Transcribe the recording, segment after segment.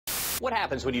What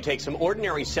happens when you take some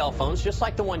ordinary cell phones, just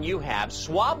like the one you have,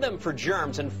 swab them for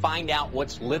germs, and find out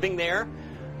what's living there?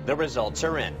 The results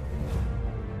are in.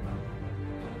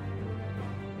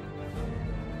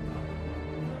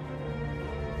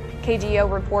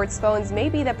 KGO reports phones may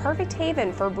be the perfect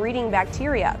haven for breeding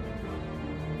bacteria.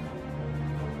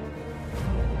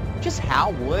 Just how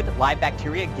would live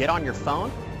bacteria get on your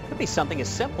phone? Could be something as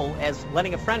simple as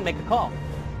letting a friend make a call.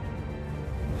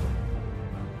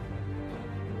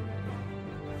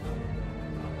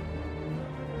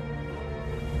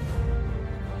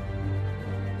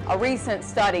 A recent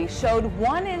study showed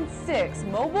 1 in 6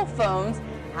 mobile phones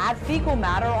had fecal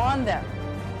matter on them.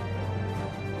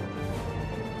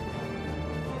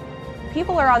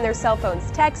 People are on their cell phones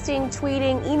texting,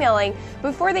 tweeting, emailing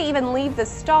before they even leave the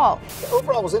stall.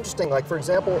 Overall, it was interesting. Like, for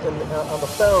example, on the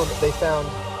phone, they found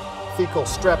fecal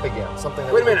strep again, something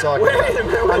that Wait a we were minute, talking wait about a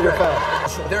minute, on your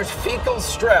phone. There's fecal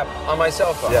strep on my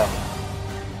cell phone. Yeah.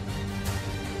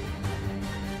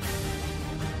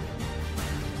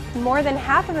 More than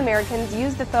half of Americans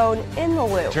use the phone in the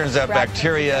loo. Turns out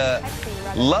bacteria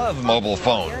love mobile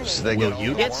phones. Will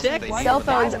you get sick? Cell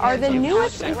phones are the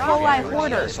newest E. coli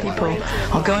hoarders. People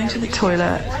are going to the toilet,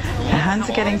 their hands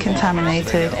are getting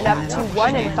contaminated. And up to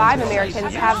 1 in 5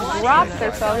 Americans have dropped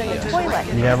their phone in the toilet.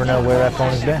 You never know where that phone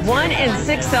has been. 1 in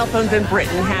 6 cell phones in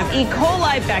Britain have E.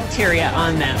 coli bacteria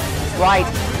on them. Right,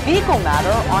 fecal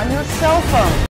matter on your cell phone.